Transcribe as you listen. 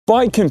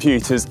Bike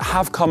computers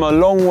have come a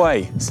long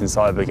way since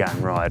I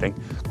began riding.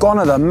 Gone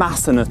are the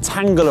mass and the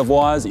tangle of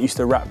wires that used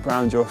to wrap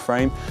around your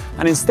frame,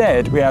 and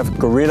instead we have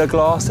Gorilla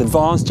Glass,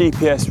 advanced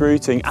GPS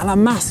routing, and a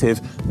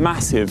massive,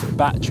 massive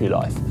battery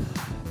life.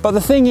 But the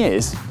thing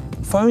is,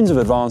 phones have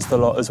advanced a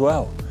lot as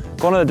well.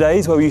 Gone are the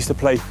days where we used to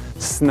play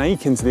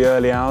Snake into the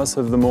early hours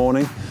of the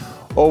morning,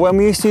 or when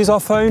we used to use our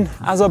phone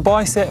as a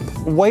bicep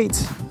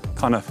weight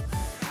kind of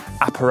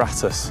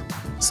apparatus.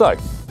 So,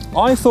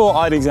 I thought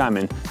I'd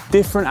examine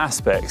different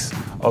aspects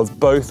of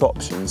both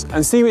options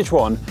and see which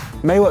one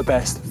may work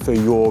best for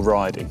your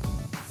riding.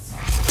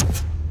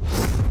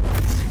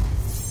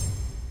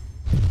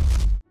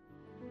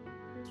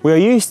 We are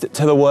used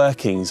to the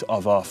workings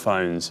of our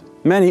phones.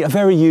 Many are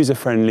very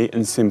user-friendly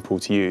and simple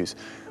to use,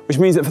 which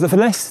means that for the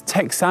less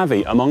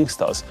tech-savvy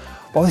amongst us,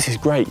 well, this is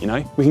great, you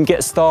know? We can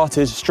get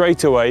started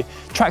straight away,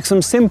 track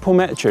some simple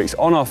metrics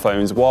on our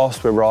phones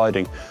whilst we're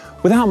riding,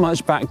 without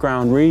much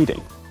background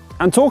reading.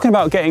 And talking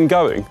about getting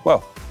going,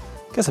 well,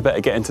 I guess I better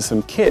get into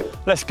some kit.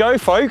 Let's go,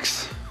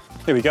 folks.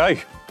 Here we go.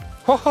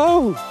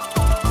 Ho-ho!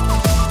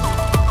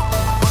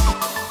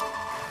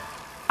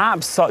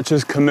 Apps such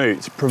as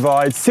Komoot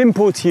provide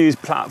simple-to-use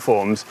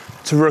platforms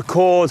to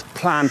record,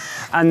 plan,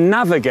 and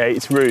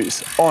navigate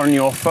routes on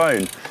your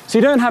phone. So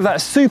you don't have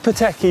that super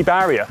techie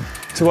barrier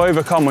to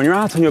overcome when you're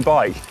out on your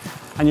bike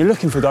and you're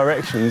looking for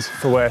directions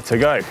for where to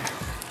go.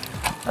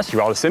 Actually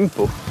rather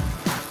simple.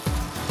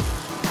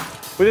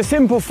 With a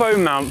simple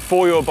phone mount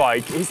for your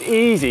bike, it's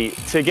easy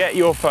to get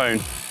your phone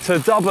to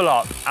double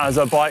up as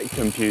a bike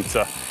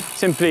computer.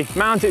 Simply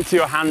mount it to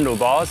your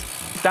handlebars,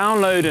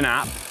 download an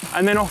app,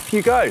 and then off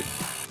you go.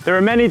 There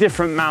are many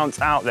different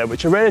mounts out there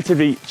which are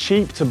relatively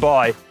cheap to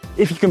buy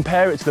if you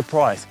compare it to the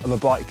price of a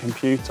bike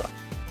computer.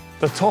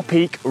 The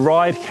Topeak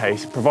Ride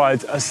Case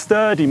provides a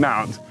sturdy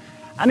mount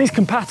and is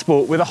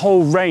compatible with a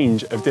whole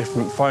range of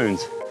different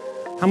phones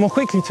and will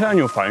quickly turn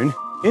your phone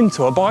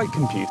into a bike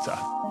computer.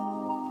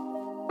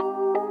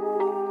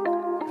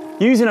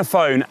 Using a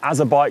phone as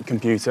a bike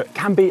computer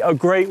can be a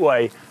great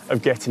way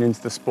of getting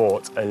into the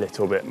sport a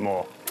little bit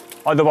more,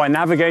 either by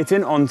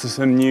navigating onto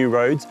some new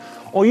roads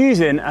or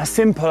using a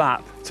simple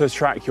app to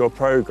track your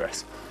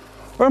progress.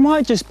 Or it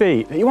might just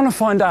be that you want to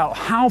find out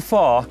how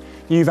far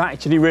you've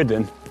actually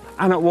ridden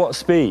and at what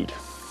speed.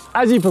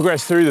 As you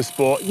progress through the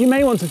sport, you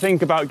may want to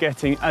think about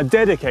getting a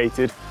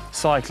dedicated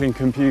cycling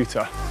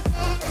computer.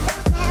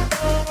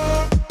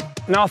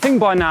 Now, I think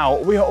by now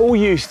we are all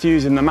used to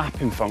using the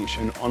mapping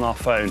function on our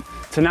phone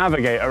to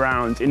navigate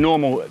around in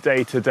normal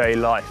day-to-day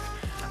life.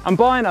 And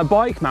buying a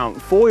bike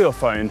mount for your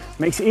phone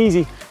makes it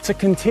easy to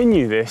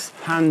continue this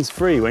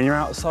hands-free when you're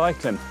out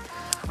cycling.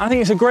 I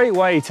think it's a great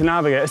way to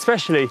navigate,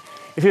 especially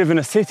if you live in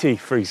a city,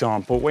 for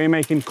example, where you're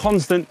making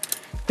constant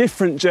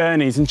different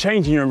journeys and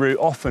changing your route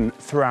often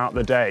throughout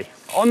the day.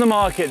 On the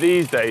market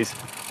these days,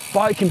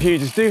 bike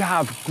computers do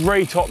have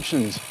great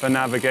options for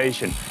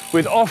navigation,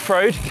 with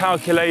off-road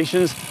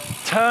calculations,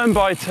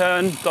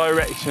 turn-by-turn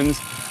directions,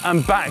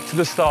 and back to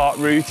the start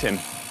routing.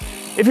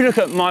 If you look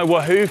at my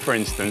Wahoo, for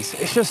instance,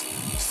 it's just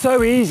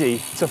so easy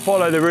to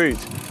follow the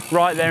route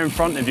right there in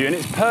front of you, and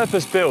it's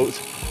purpose-built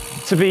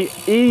to be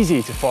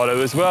easy to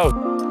follow as well.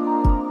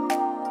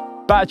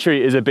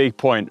 Battery is a big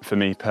point for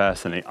me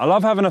personally. I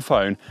love having a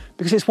phone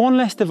because it's one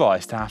less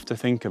device to have to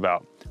think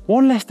about,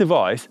 one less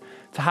device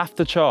to have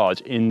to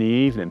charge in the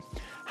evening.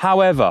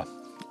 However,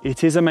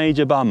 it is a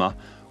major bummer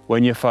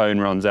when your phone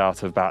runs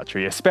out of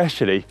battery,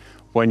 especially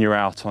when you're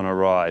out on a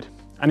ride.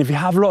 And if you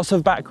have lots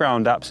of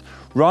background apps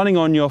running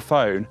on your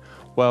phone,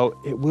 well,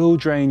 it will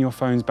drain your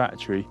phone's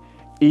battery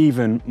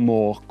even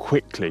more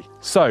quickly.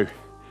 So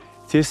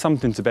it is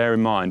something to bear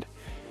in mind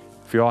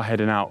if you are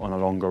heading out on a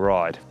longer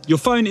ride. Your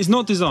phone is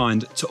not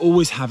designed to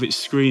always have its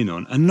screen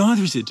on, and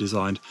neither is it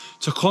designed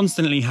to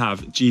constantly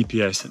have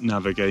GPS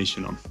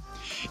navigation on.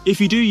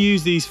 If you do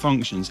use these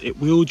functions, it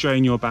will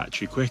drain your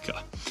battery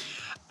quicker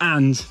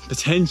and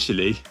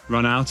potentially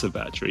run out of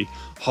battery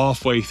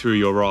halfway through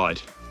your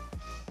ride.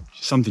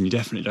 Something you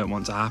definitely don't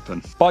want to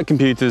happen. Bike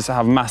computers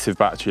have massive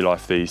battery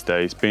life these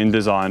days, being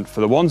designed for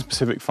the one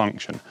specific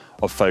function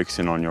of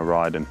focusing on your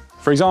riding.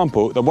 For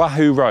example, the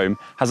Wahoo Roam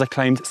has a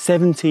claimed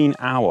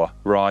 17-hour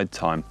ride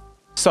time.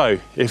 So,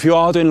 if you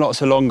are doing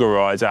lots of longer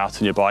rides out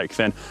on your bike,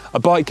 then a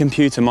bike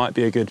computer might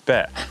be a good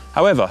bet.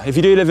 However, if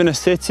you do live in a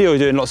city or you're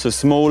doing lots of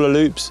smaller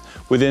loops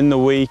within the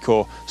week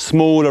or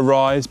smaller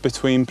rides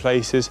between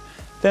places,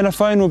 then a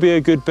phone will be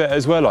a good bet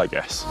as well, I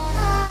guess.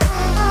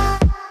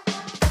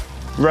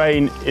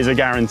 Rain is a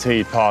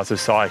guaranteed part of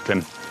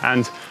cycling,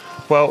 and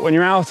well, when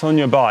you're out on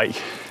your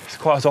bike, it's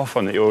quite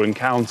often that you'll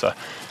encounter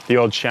the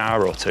odd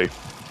shower or two.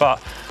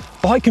 But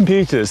bike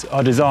computers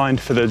are designed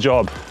for the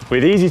job,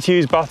 with easy to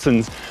use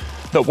buttons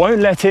that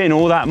won't let in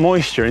all that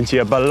moisture into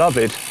your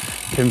beloved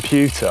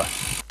computer.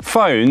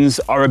 Phones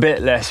are a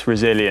bit less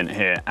resilient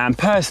here, and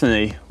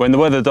personally, when the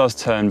weather does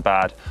turn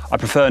bad, I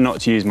prefer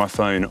not to use my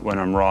phone when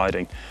I'm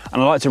riding.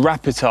 And I like to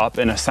wrap it up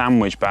in a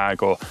sandwich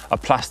bag or a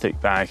plastic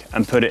bag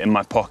and put it in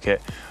my pocket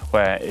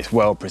where it's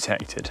well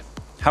protected.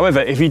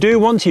 However, if you do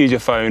want to use your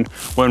phone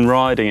when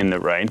riding in the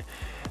rain,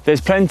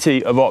 There's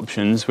plenty of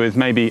options with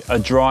maybe a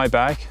dry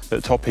bag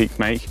that Topic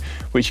make,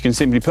 which you can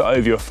simply put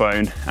over your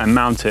phone and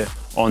mount it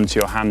onto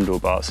your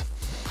handlebars.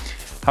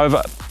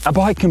 However, a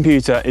bike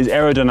computer is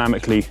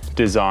aerodynamically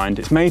designed.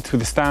 It's made to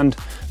withstand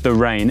the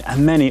rain,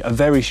 and many are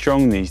very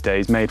strong these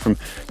days, made from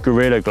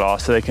Gorilla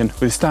Glass, so they can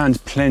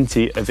withstand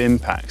plenty of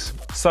impacts.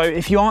 So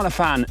if you aren't a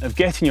fan of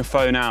getting your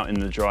phone out in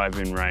the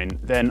driving rain,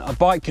 then a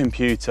bike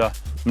computer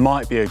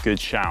might be a good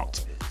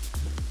shout.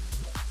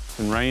 It's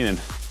been raining.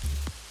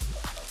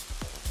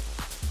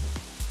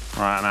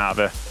 Right, I'm out of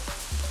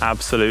here.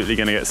 Absolutely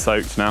gonna get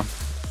soaked now.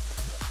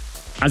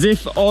 As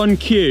if on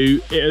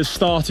cue, it has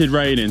started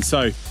raining.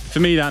 So for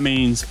me, that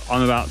means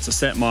I'm about to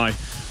set my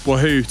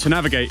Wahoo to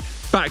navigate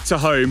back to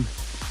home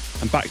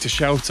and back to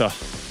shelter.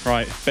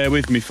 Right, bear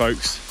with me,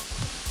 folks.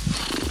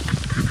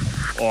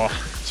 Oh,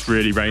 it's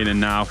really raining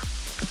now.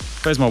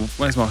 Where's my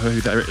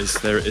Wahoo? There it is,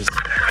 there it is.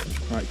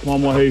 Right, come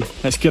on, Wahoo,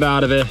 let's get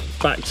out of here.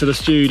 Back to the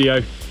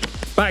studio.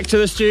 Back to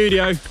the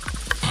studio.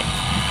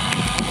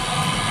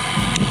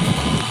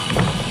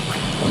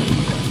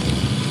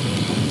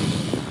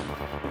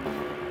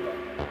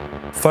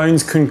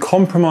 Phones can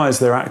compromise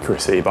their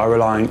accuracy by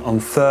relying on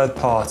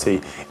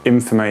third-party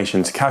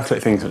information to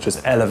calculate things such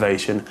as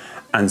elevation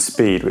and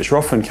speed, which are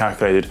often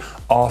calculated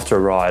after a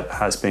ride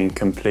has been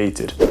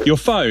completed. Your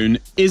phone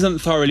isn't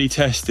thoroughly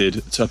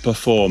tested to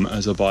perform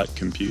as a bike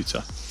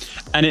computer,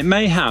 and it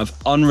may have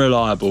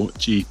unreliable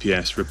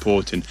GPS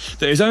reporting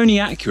that is only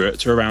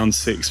accurate to around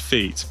 6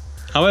 feet.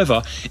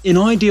 However, in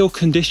ideal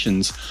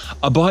conditions,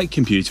 a bike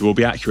computer will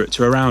be accurate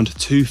to around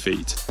 2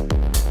 feet.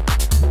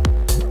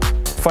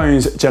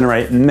 Phones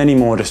generate many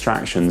more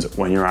distractions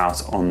when you're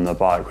out on the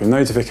bike, with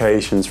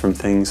notifications from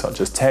things such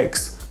as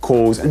texts,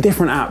 calls, and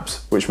different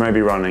apps which may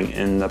be running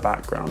in the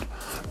background.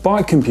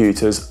 Bike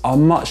computers are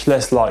much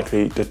less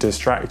likely to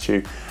distract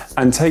you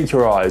and take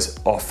your eyes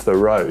off the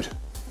road.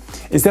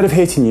 Instead of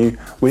hitting you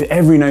with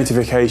every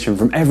notification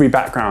from every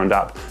background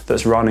app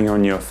that's running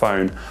on your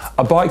phone,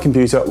 a bike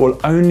computer will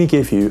only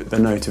give you the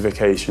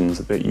notifications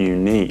that you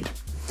need.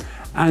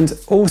 And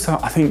also,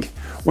 I think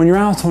when you're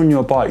out on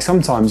your bike,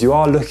 sometimes you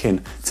are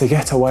looking to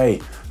get away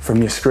from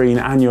your screen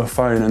and your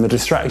phone and the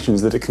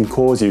distractions that it can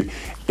cause you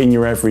in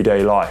your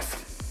everyday life.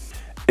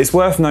 It's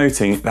worth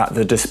noting that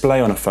the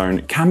display on a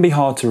phone can be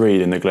hard to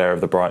read in the glare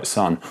of the bright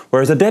sun,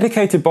 whereas a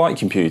dedicated bike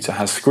computer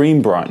has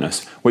screen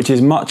brightness, which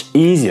is much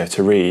easier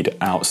to read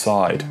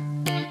outside.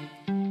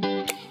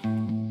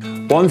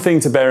 One thing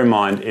to bear in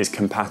mind is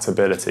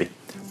compatibility.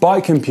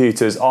 Bike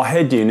computers are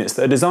head units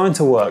that are designed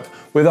to work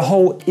with a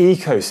whole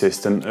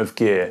ecosystem of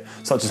gear,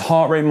 such as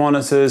heart rate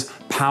monitors,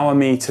 power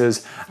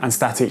meters, and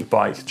static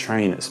bike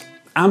trainers.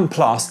 AMP+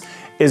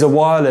 is a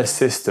wireless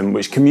system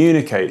which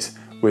communicates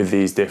with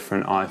these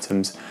different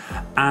items,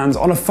 and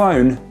on a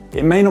phone,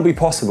 it may not be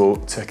possible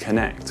to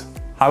connect.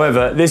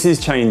 However, this is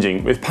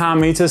changing, with power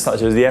meters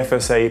such as the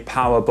FSA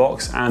Power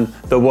Box and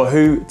the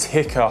Wahoo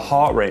Ticker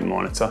heart rate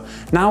monitor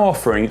now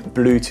offering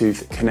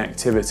Bluetooth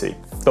connectivity,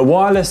 the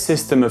wireless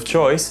system of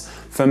choice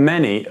for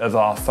many of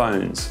our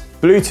phones.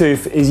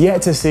 Bluetooth is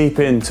yet to seep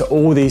into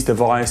all these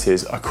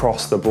devices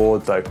across the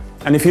board though.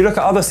 And if you look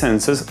at other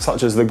sensors,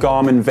 such as the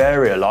Garmin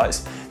Varia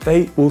lights,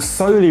 they will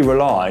solely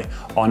rely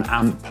on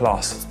AMP+,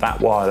 that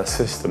wireless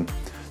system.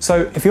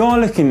 So if you are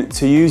looking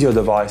to use your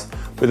device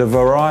with a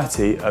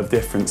variety of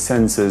different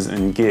sensors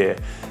and gear,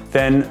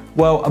 then,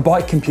 well, a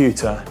bike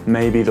computer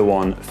may be the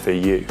one for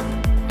you.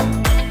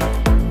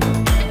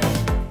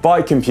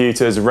 Bike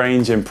computers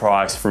range in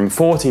price from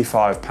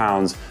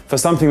 £45 for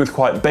something with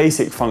quite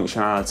basic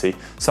functionality,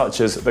 such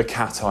as the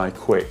Cat Eye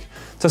Quick,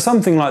 to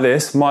something like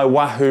this, my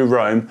Wahoo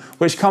Roam,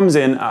 which comes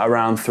in at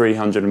around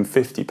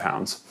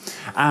 £350.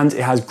 And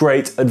it has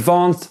great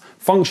advanced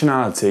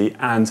functionality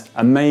and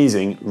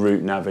amazing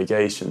route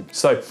navigation.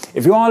 So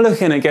if you are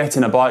looking at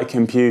getting a bike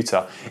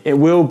computer, it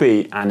will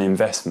be an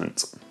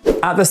investment.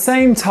 At the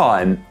same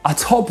time, a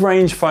top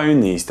range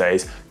phone these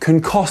days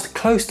can cost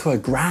close to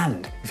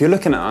 £1,000 if you're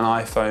looking at an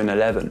iPhone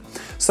 11.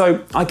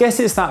 So I guess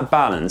it's that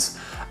balance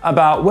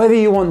about whether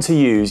you want to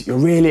use your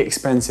really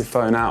expensive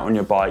phone out on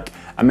your bike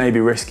and maybe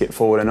risk it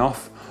falling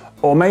off,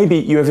 or maybe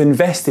you have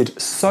invested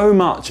so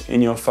much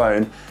in your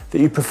phone that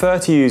you prefer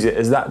to use it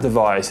as that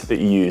device that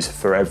you use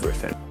for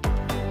everything.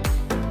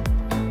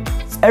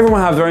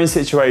 Everyone has their own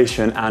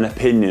situation and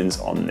opinions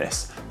on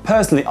this.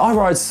 Personally, I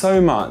ride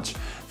so much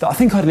that I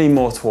think I'd lean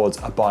more towards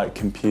a bike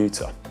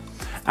computer.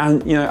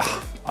 And you know,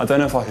 I don't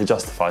know if I could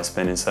justify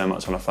spending so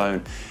much on a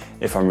phone,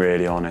 if I'm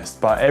really honest,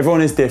 but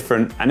everyone is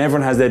different and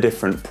everyone has their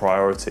different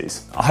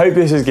priorities. I hope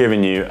this has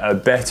given you a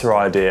better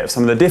idea of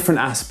some of the different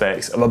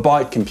aspects of a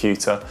bike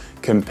computer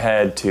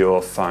compared to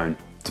your phone.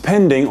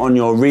 Depending on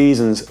your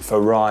reasons for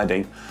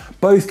riding,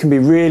 both can be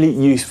really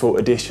useful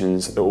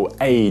additions that will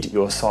aid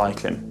your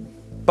cycling.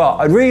 But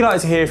I'd really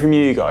like to hear from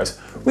you guys.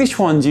 Which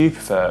one do you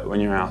prefer when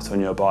you're out on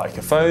your bike,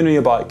 a phone or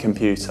your bike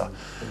computer?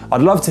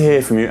 I'd love to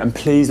hear from you, and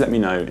please let me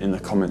know in the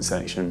comment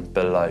section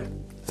below.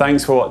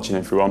 Thanks for watching,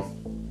 everyone.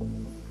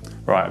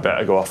 Right, I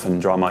better go off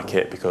and dry my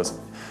kit because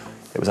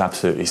it was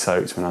absolutely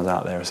soaked when I was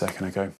out there a second ago.